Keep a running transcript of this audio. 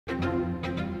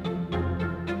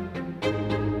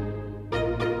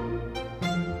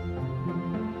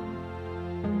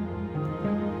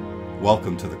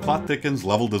Welcome to the Clot Thickens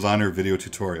Level Designer video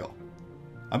tutorial.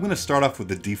 I'm going to start off with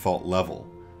the default level.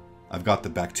 I've got the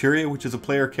bacteria, which is a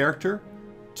player character,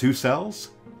 2 cells,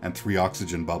 and 3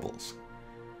 oxygen bubbles.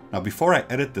 Now before I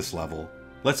edit this level,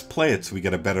 let's play it so we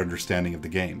get a better understanding of the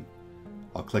game.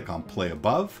 I'll click on play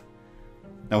above.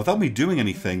 Now without me doing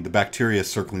anything, the bacteria is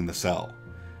circling the cell.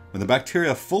 When the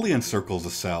bacteria fully encircles a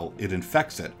cell, it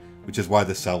infects it, which is why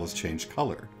the cell has changed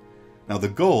color. Now the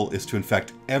goal is to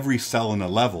infect every cell in a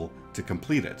level to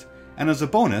complete it, and as a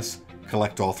bonus,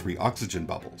 collect all 3 oxygen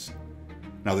bubbles.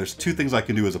 Now there's 2 things I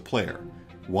can do as a player.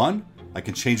 One, I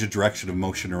can change the direction of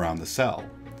motion around the cell.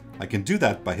 I can do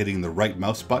that by hitting the right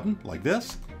mouse button, like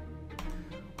this,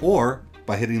 or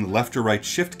by hitting the left or right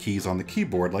shift keys on the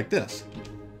keyboard, like this.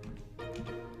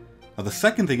 Now the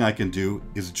second thing I can do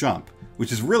is jump,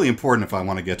 which is really important if I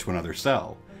want to get to another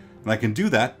cell. And I can do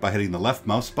that by hitting the left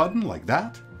mouse button, like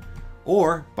that,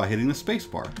 or by hitting the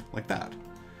spacebar, like that.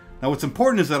 Now what's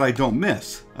important is that I don't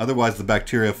miss, otherwise the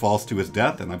bacteria falls to its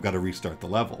death and I've got to restart the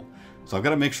level. So I've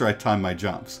got to make sure I time my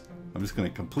jumps. I'm just going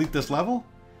to complete this level.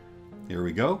 Here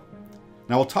we go.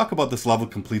 Now we'll talk about this level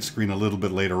complete screen a little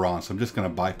bit later on, so I'm just going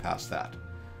to bypass that.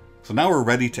 So now we're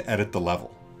ready to edit the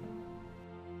level.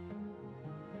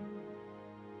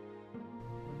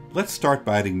 Let's start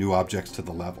by adding new objects to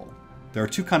the level. There are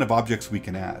 2 kinds of objects we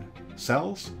can add,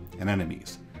 cells and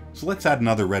enemies. So let's add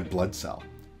another red blood cell.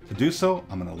 To do so,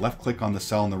 I'm going to left click on the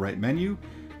cell in the right menu,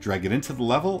 drag it into the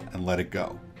level, and let it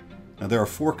go. Now there are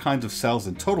 4 kinds of cells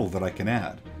in total that I can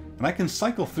add, and I can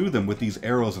cycle through them with these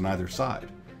arrows on either side.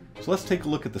 So let's take a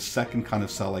look at the second kind of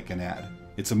cell I can add.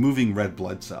 It's a moving red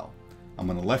blood cell. I'm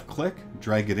going to left click,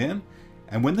 drag it in,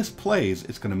 and when this plays,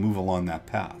 it's going to move along that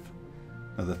path.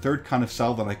 Now the third kind of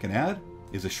cell that I can add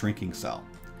is a shrinking cell.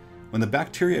 When the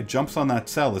bacteria jumps on that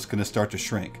cell, it's going to start to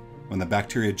shrink. When the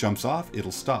bacteria jumps off,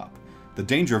 it'll stop. The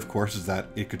danger, of course, is that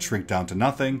it could shrink down to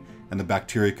nothing and the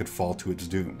bacteria could fall to its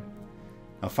doom.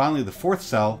 Now finally, the 4th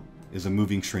cell is a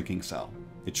moving shrinking cell.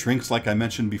 It shrinks like I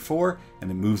mentioned before, and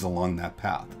it moves along that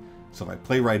path. So if I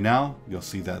play right now, you'll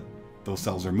see that those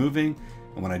cells are moving,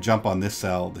 and when I jump on this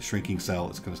cell, the shrinking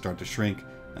cell is going to start to shrink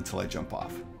until I jump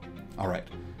off. Alright,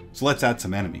 so let's add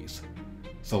some enemies.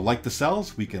 So like the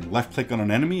cells, we can left click on an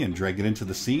enemy and drag it into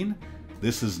the scene.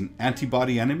 This is an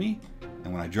antibody enemy,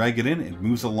 and when I drag it in, it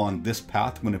moves along this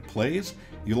path when it plays.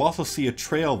 You'll also see a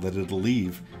trail that it'll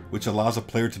leave, which allows a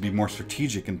player to be more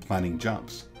strategic in planning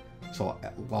jumps. So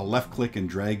I'll left click and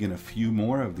drag in a few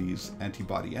more of these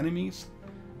antibody enemies.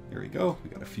 There we go, we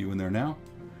got a few in there now.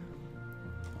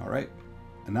 Alright,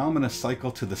 and now I'm going to cycle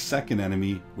to the second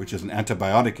enemy, which is an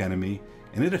antibiotic enemy,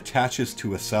 and it attaches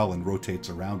to a cell and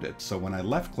rotates around it. So when I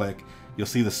left click, you'll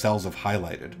see the cells have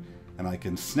highlighted, and I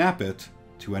can snap it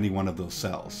to any one of those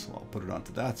cells. So I'll put it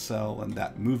onto that cell and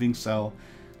that moving cell.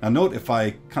 Now note, if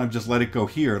I kind of just let it go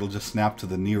here, it'll just snap to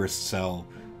the nearest cell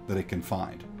that it can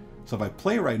find. So if I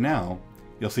play right now,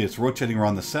 you'll see it's rotating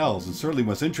around the cells, and certainly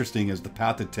what's interesting is the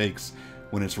path it takes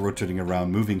when it's rotating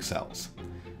around moving cells.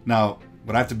 Now,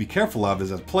 what I have to be careful of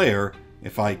is, as a player,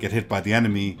 if I get hit by the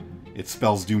enemy, it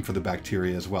spells doom for the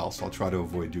bacteria as well, so I'll try to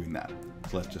avoid doing that.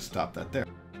 So let's just stop that there.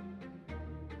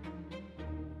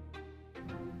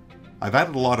 I've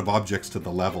added a lot of objects to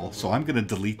the level, so I'm going to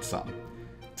delete some.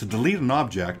 To delete an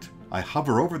object, I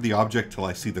hover over the object till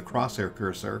I see the crosshair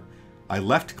cursor, I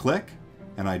left click,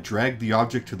 and I drag the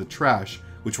object to the trash,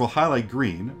 which will highlight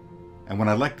green, and when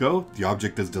I let go, the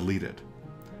object is deleted.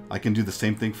 I can do the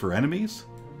same thing for enemies,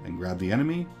 and grab the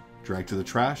enemy, drag to the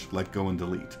trash, let go, and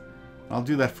delete. I'll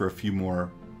do that for a few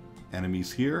more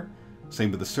enemies here.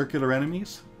 Same with the circular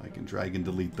enemies. I can drag and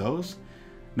delete those.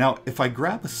 Now, if I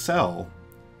grab a cell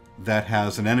that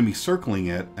has an enemy circling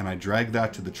it, and I drag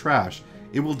that to the trash,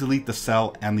 it will delete the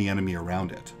cell and the enemy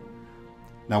around it.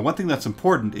 Now, one thing that's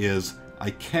important is I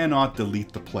cannot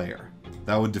delete the player.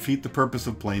 That would defeat the purpose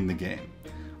of playing the game.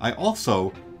 I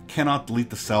also cannot delete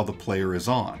the cell the player is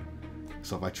on.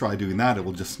 So if I try doing that, it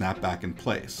will just snap back in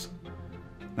place.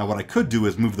 Now what I could do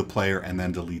is move the player and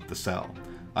then delete the cell.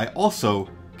 I also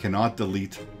cannot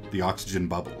delete the oxygen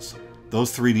bubbles.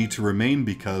 Those 3 need to remain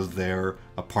because they're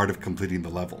a part of completing the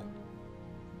level.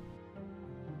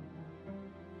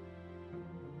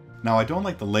 Now I don't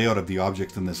like the layout of the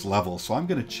objects in this level, so I'm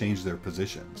going to change their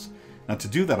positions. Now to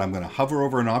do that, I'm going to hover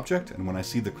over an object, and when I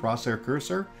see the crosshair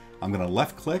cursor, I'm going to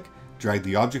left click, drag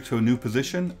the object to a new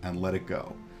position, and let it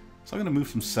go. So I'm going to move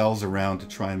some cells around to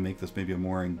try and make this maybe a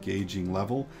more engaging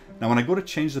level. Now when I go to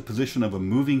change the position of a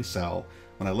moving cell,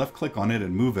 when I left click on it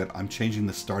and move it, I'm changing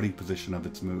the starting position of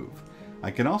its move. I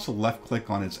can also left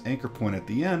click on its anchor point at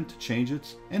the end to change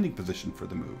its ending position for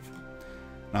the move.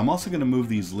 Now I'm also going to move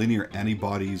these linear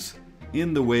antibodies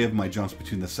in the way of my jumps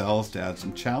between the cells to add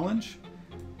some challenge.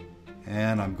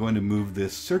 And I'm going to move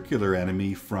this circular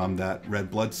enemy from that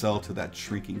red blood cell to that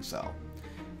shrinking cell.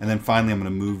 And then finally I'm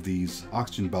going to move these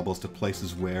oxygen bubbles to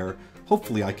places where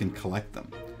hopefully I can collect them.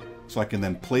 So I can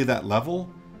then play that level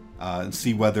and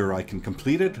see whether I can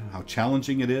complete it, how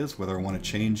challenging it is, whether I want to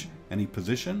change any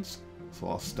positions. So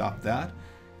I'll stop that.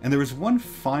 And there is one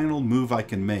final move I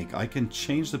can make. I can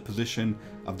change the position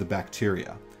of the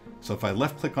bacteria. So if I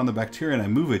left click on the bacteria and I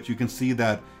move it, you can see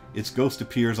that its ghost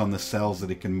appears on the cells that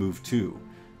it can move to.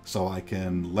 So I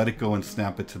can let it go and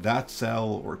snap it to that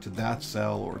cell or to that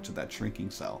cell or to that shrinking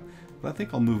cell. But I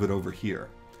think I'll move it over here.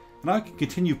 Now I can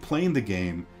continue playing the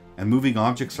game and moving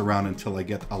objects around until I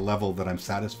get a level that I'm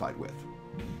satisfied with.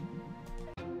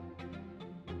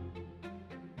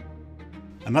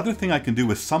 Another thing I can do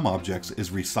with some objects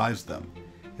is resize them.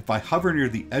 If I hover near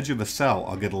the edge of a cell,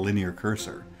 I'll get a linear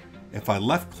cursor. If I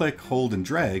left click, hold, and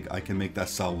drag, I can make that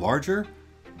cell larger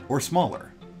or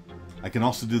smaller. I can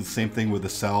also do the same thing with the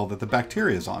cell that the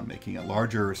bacteria is on, making it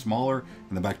larger or smaller,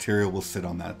 and the bacteria will sit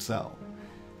on that cell.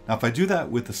 Now if I do that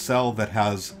with a cell that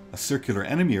has a circular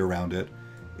enemy around it,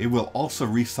 it will also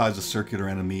resize the circular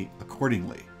enemy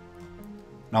accordingly.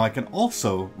 Now I can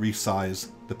also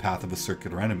resize the path of a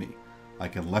circular enemy. I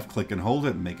can left click and hold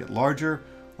it and make it larger,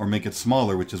 or make it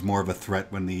smaller, which is more of a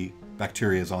threat when the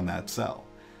bacteria is on that cell.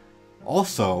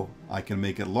 Also, I can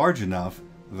make it large enough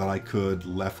that I could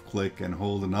left click and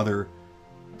hold another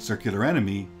circular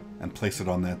enemy and place it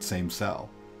on that same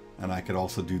cell. And I could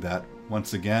also do that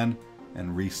once again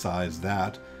and resize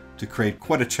that to create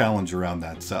quite a challenge around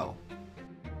that cell.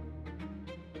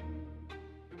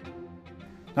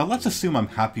 Now let's assume I'm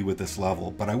happy with this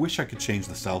level, but I wish I could change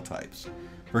the cell types.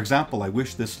 For example, I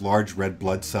wish this large red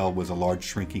blood cell was a large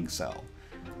shrinking cell.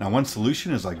 Now one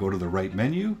solution is I go to the right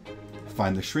menu,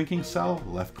 find the shrinking cell,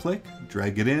 left click,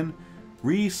 drag it in,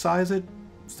 resize it,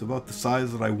 it's about the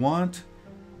size that I want,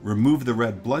 remove the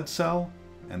red blood cell,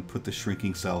 and put the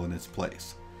shrinking cell in its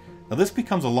place. Now this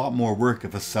becomes a lot more work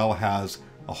if a cell has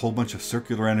a whole bunch of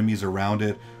circular enemies around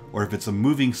it, or if it's a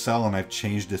moving cell and I've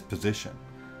changed its position.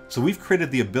 So we've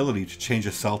created the ability to change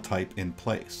a cell type in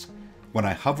place. When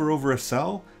I hover over a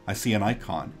cell, I see an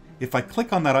icon. If I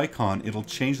click on that icon, it'll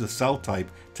change the cell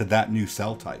type to that new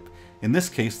cell type. In this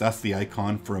case, that's the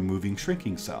icon for a moving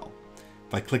shrinking cell.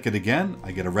 If I click it again,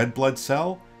 I get a red blood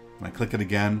cell. When I click it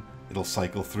again, it'll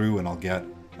cycle through and I'll get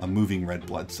a moving red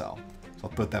blood cell. So I'll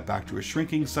put that back to a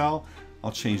shrinking cell.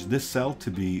 I'll change this cell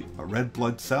to be a red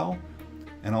blood cell.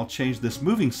 And I'll change this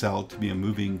moving cell to be a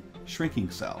moving shrinking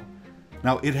cell.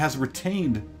 Now it has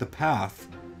retained the path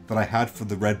that I had for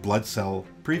the red blood cell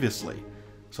previously.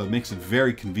 So it makes it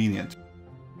very convenient.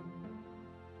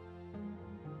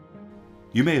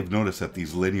 You may have noticed that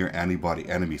these linear antibody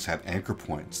enemies have anchor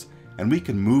points, and we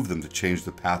can move them to change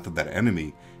the path of that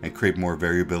enemy and create more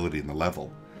variability in the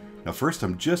level. Now first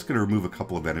I'm just going to remove a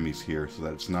couple of enemies here so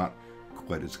that it's not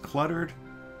quite as cluttered.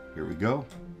 Here we go.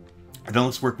 And now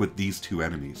let's work with these two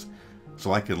enemies.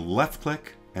 So I can left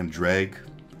click and drag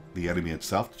the enemy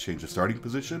itself to change the starting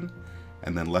position,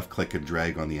 and then left click and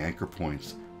drag on the anchor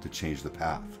points to change the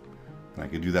path. And I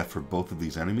can do that for both of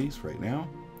these enemies right now.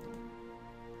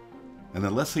 And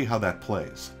then let's see how that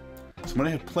plays. So when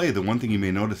I hit play, the one thing you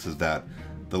may notice is that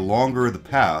the longer the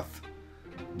path,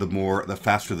 the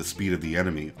faster the speed of the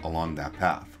enemy along that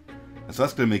path. And so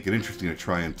that's going to make it interesting to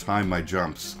try and time my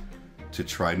jumps to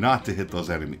try not to hit those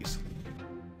enemies.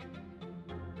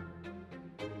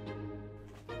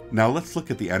 Now let's look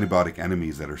at the antibiotic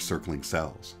enemies that are circling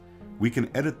cells. We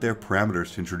can edit their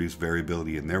parameters to introduce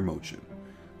variability in their motion.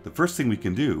 The first thing we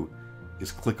can do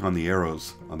is click on the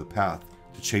arrows on the path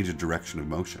to change the direction of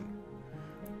motion.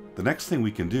 The next thing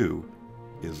we can do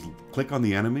is click on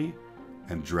the enemy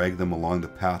and drag them along the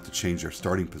path to change their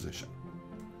starting position.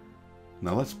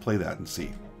 Now let's play that and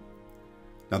see.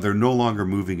 Now they're no longer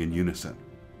moving in unison.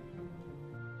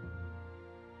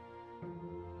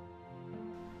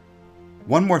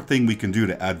 One more thing we can do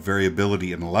to add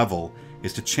variability in a level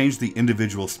is to change the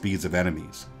individual speeds of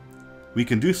enemies. We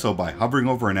can do so by hovering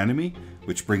over an enemy,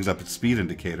 which brings up its speed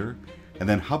indicator, and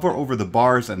then hover over the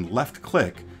bars and left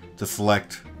click to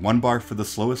select 1 bar for the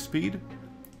slowest speed,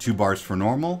 2 bars for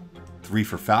normal, 3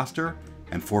 for faster,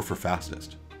 and 4 for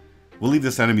fastest. We'll leave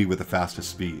this enemy with the fastest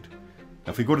speed.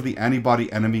 Now if we go to the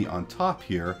antibody enemy on top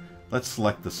here, let's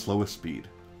select the slowest speed.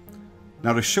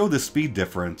 Now to show the speed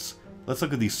difference, let's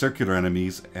look at these circular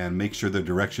enemies and make sure their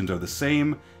directions are the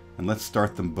same, and let's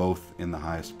start them both in the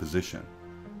highest position.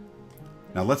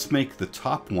 Now let's make the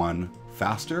top one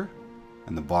faster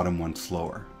and the bottom one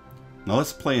slower. Now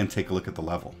let's play and take a look at the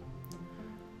level.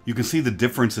 You can see the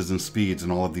differences in speeds in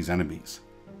all of these enemies.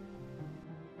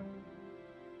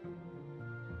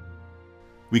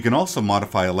 We can also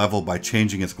modify a level by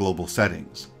changing its global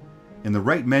settings. In the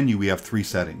right menu we have 3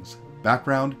 settings: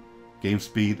 background, game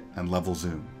speed, and level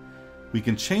zoom. We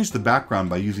can change the background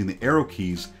by using the arrow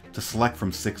keys to select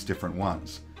from 6 different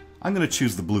ones. I'm going to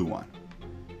choose the blue one.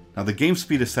 Now the game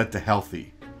speed is set to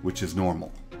healthy, which is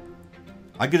normal.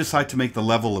 I can decide to make the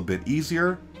level a bit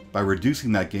easier by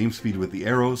reducing that game speed with the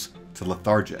arrows to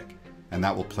lethargic, and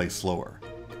that will play slower.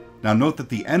 Now note that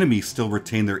the enemies still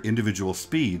retain their individual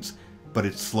speeds, but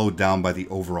it's slowed down by the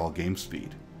overall game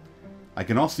speed. I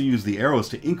can also use the arrows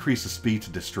to increase the speed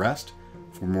to distressed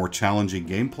for more challenging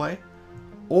gameplay,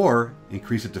 or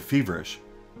increase it to feverish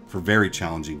for very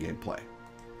challenging gameplay.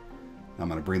 I'm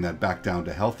going to bring that back down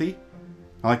to healthy.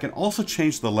 Now I can also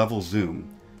change the level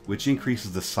zoom, which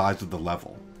increases the size of the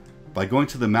level. By going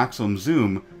to the maximum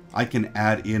zoom, I can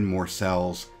add in more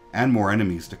cells and more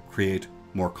enemies to create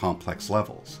more complex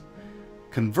levels.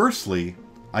 Conversely,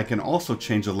 I can also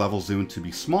change the level zoom to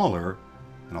be smaller,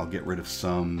 and I'll get rid of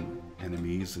some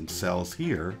enemies and cells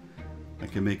here. I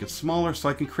can make it smaller so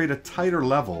I can create a tighter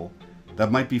level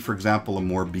that might be, for example, a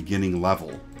more beginning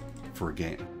level for a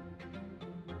game.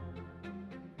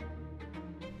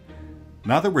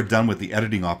 Now that we're done with the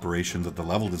editing operations of the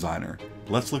level designer,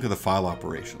 let's look at the file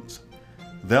operations.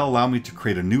 They'll allow me to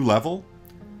create a new level,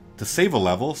 to save a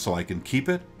level so I can keep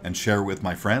it and share it with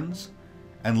my friends,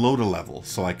 and load a level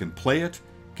so I can play it,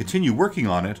 continue working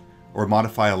on it, or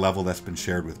modify a level that's been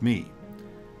shared with me.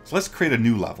 So let's create a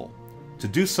new level. To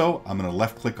do so, I'm going to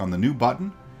left click on the new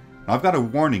button. Now I've got a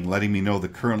warning letting me know the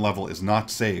current level is not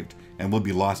saved and will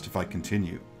be lost if I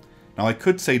continue. Now I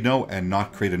could say no and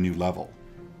not create a new level,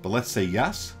 but let's say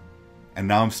yes, and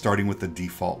now I'm starting with the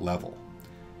default level.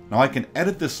 Now I can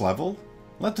edit this level.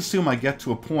 Let's assume I get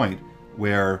to a point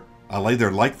where I'll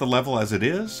either like the level as it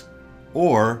is,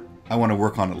 or I want to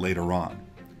work on it later on.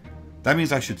 That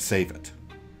means I should save it.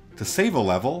 To save a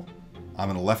level, I'm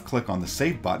going to left click on the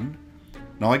save button.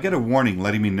 Now I get a warning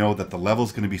letting me know that the level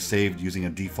is going to be saved using a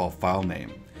default file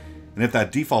name. And if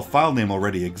that default file name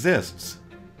already exists,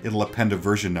 it'll append a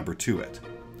version number to it.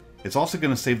 It's also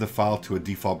going to save the file to a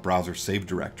default browser save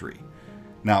directory.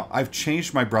 Now I've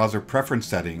changed my browser preference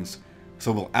settings,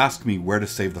 so it will ask me where to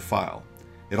save the file.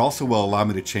 It also will allow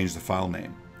me to change the file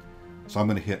name. So I'm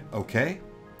going to hit OK,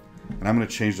 and I'm going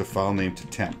to change the file name to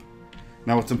temp.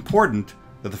 Now it's important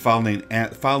that the file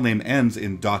name ends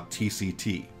in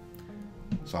 .tct.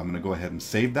 So I'm going to go ahead and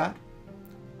save that,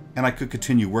 and I could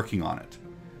continue working on it.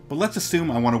 But let's assume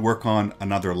I want to work on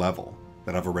another level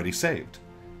that I've already saved.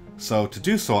 So to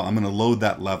do so, I'm going to load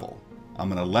that level. I'm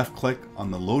going to left click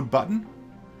on the load button.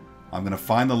 I'm going to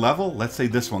find the level, let's say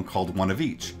this one called one of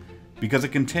each, because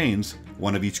it contains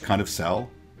one of each kind of cell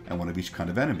and one of each kind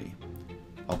of enemy.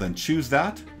 I'll then choose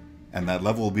that, and that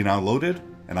level will be now loaded,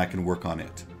 and I can work on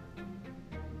it.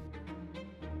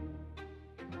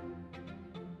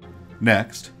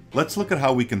 Next, let's look at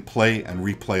how we can play and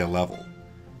replay a level.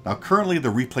 Now currently the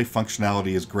replay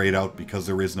functionality is grayed out because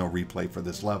there is no replay for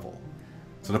this level.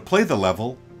 So to play the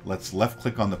level, let's left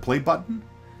click on the play button,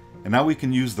 and now we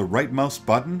can use the right mouse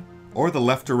button or the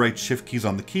left or right shift keys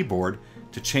on the keyboard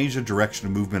to change the direction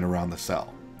of movement around the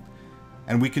cell.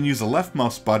 And we can use the left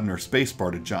mouse button or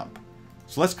spacebar to jump.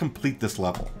 So let's complete this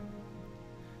level.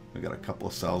 We got a couple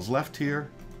of cells left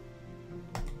here.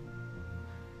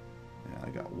 And I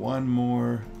got one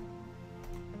more.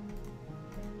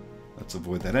 Let's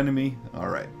avoid that enemy.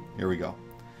 Alright, here we go.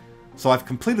 So I've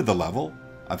completed the level.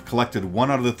 I've collected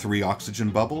 1 out of the 3 oxygen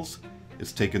bubbles.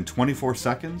 It's taken 24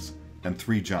 seconds and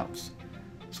 3 jumps.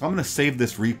 So I'm going to save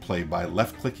this replay by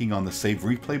left clicking on the Save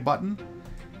Replay button,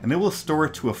 and it will store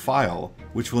it to a file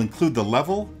which will include the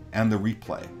level and the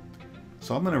replay.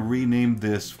 So I'm going to rename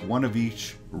this one of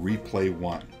each replay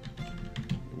 1.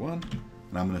 And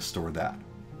I'm going to store that.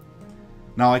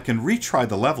 Now I can retry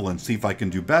the level and see if I can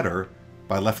do better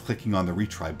by left clicking on the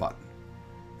retry button.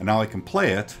 And now I can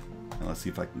play it, and let's see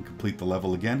if I can complete the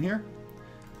level again here.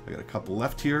 I got a couple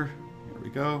left here. Here we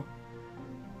go.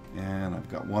 And I've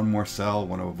got one more cell. I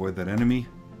want to avoid that enemy.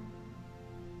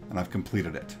 And I've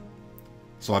completed it.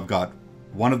 So I've got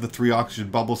 1 of the 3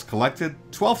 oxygen bubbles collected,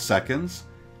 12 seconds,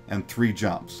 and 3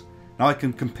 jumps. Now I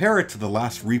can compare it to the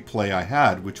last replay I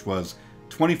had, which was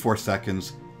 24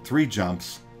 seconds, 3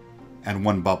 jumps, and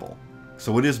 1 bubble.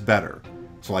 So it is better.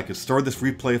 So I could store this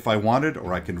replay if I wanted,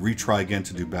 or I can retry again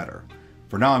to do better.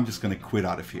 For now, I'm just going to quit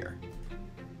out of here.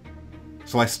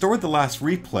 So I stored the last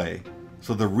replay,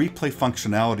 so the replay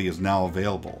functionality is now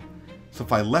available. So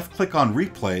if I left click on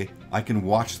replay, I can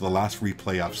watch the last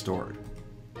replay I've stored.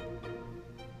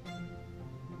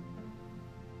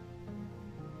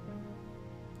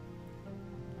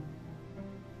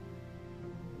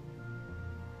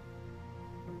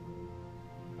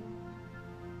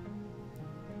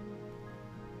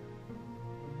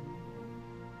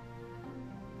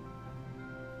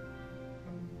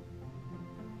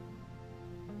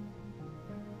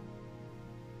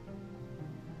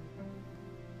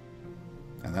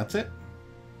 that's it.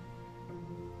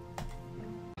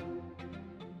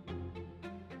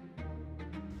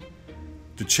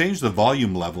 To change the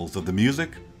volume levels of the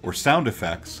music or sound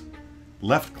effects,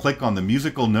 left-click on the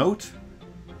musical note,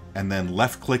 and then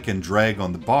left-click and drag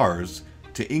on the bars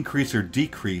to increase or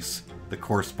decrease the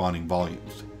corresponding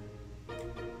volumes.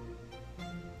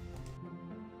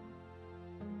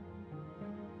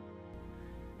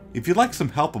 If you'd like some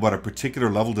help about a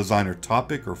particular level designer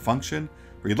topic or function,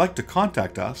 or you'd like to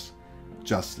contact us,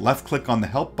 just left-click on the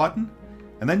Help button,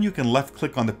 and then you can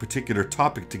left-click on the particular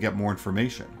topic to get more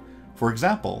information. For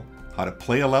example, how to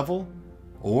play a level,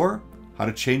 or how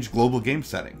to change global game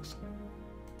settings.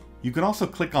 You can also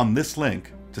click on this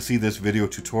link to see this video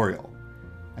tutorial,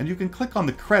 and you can click on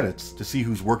the credits to see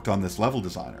who's worked on this level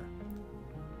designer.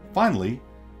 Finally,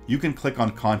 you can click on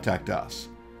Contact Us,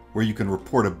 where you can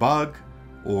report a bug,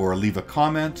 or leave a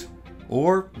comment,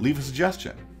 or leave a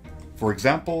suggestion. For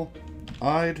example,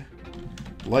 I'd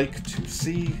like to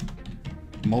see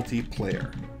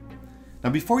multiplayer.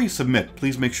 Now before you submit,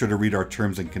 please make sure to read our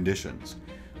terms and conditions.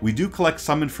 We do collect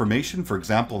some information, for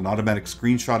example, an automatic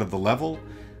screenshot of the level,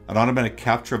 an automatic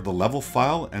capture of the level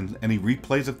file and any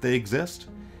replays if they exist,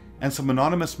 and some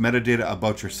anonymous metadata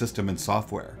about your system and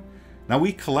software. Now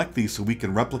we collect these so we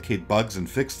can replicate bugs and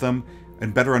fix them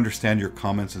and better understand your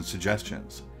comments and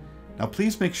suggestions. Now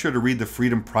please make sure to read the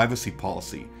Freedom Privacy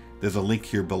Policy. There's a link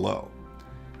here below.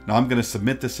 Now I'm going to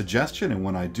submit this suggestion, and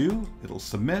when I do, it'll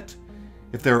submit.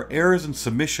 If there are errors in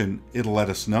submission, it'll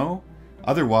let us know.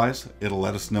 Otherwise, it'll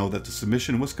let us know that the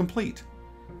submission was complete.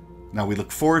 Now we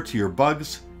look forward to your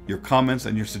bugs, your comments,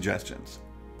 and your suggestions.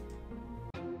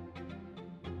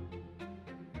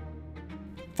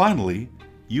 Finally,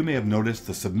 you may have noticed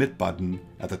the Submit button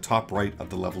at the top right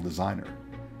of the level designer.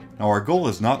 Now our goal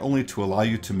is not only to allow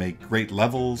you to make great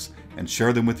levels and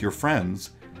share them with your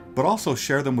friends, but also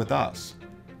share them with us,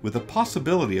 with the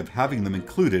possibility of having them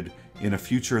included in a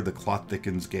future The Clot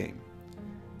Thickens game.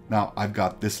 Now I've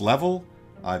got this level,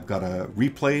 I've got a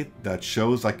replay that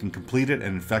shows I can complete it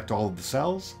and infect all of the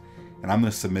cells, and I'm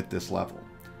going to submit this level.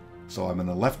 So I'm going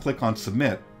to left click on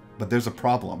submit, but there's a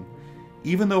problem.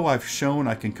 Even though I've shown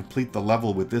I can complete the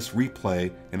level with this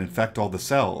replay and infect all the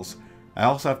cells, I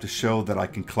also have to show that I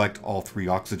can collect all 3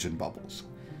 oxygen bubbles.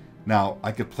 Now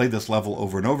I could play this level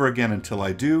over and over again until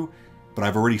I do, but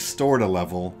I've already stored a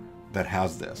level that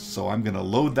has this. So I'm going to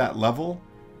load that level.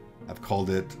 I've called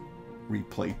it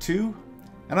replay 2,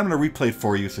 and I'm going to replay it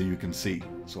for you so you can see.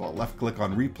 So I'll left click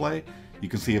on replay. You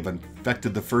can see I've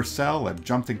infected the first cell, I've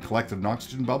jumped and collected an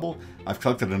oxygen bubble, I've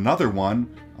collected another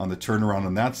one on the turnaround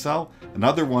on that cell,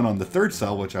 another one on the 3rd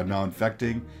cell, which I'm now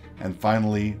infecting, and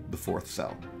finally the 4th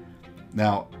cell.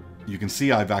 Now you can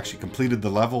see I've actually completed the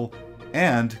level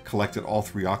and collected all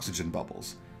 3 oxygen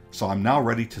bubbles. So I'm now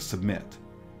ready to submit.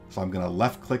 So I'm going to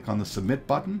left click on the submit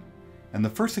button, and the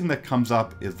first thing that comes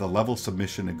up is the level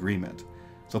submission agreement.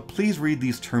 So please read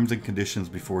these terms and conditions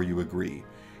before you agree.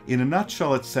 In a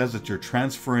nutshell, it says that you're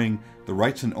transferring the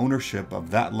rights and ownership of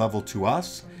that level to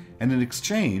us, and in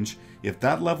exchange, if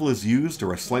that level is used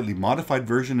or a slightly modified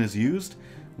version is used,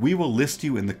 we will list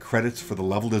you in the credits for the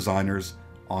level designers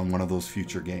on one of those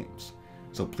future games.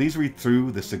 So please read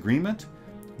through this agreement.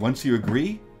 Once you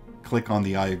agree, click on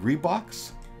the I agree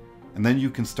box, and then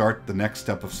you can start the next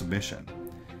step of submission.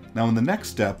 Now in the next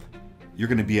step, you're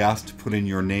going to be asked to put in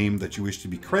your name that you wish to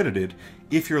be credited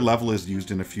if your level is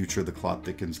used in a future The Clot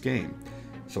Thickens game.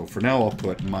 So for now I'll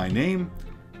put my name,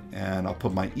 and I'll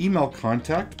put my email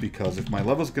contact, because if my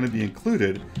level is going to be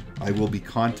included, I will be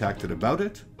contacted about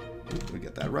it. Let me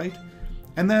get that right.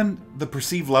 And then the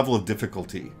perceived level of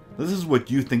difficulty. This is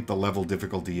what you think the level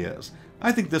difficulty is.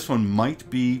 I think this one might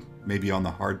be maybe on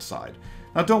the hard side.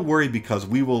 Now don't worry, because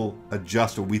we will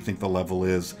adjust what we think the level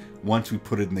is once we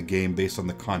put it in the game based on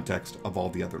the context of all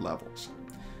the other levels.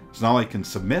 So now I can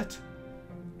submit,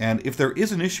 and if there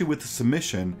is an issue with the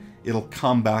submission, it'll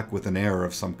come back with an error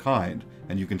of some kind,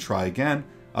 and you can try again.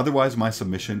 Otherwise, my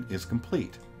submission is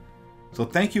complete. So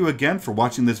thank you again for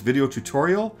watching this video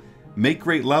tutorial. Make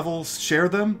great levels, share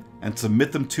them, and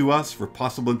submit them to us for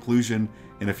possible inclusion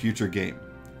in a future game.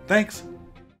 Thanks!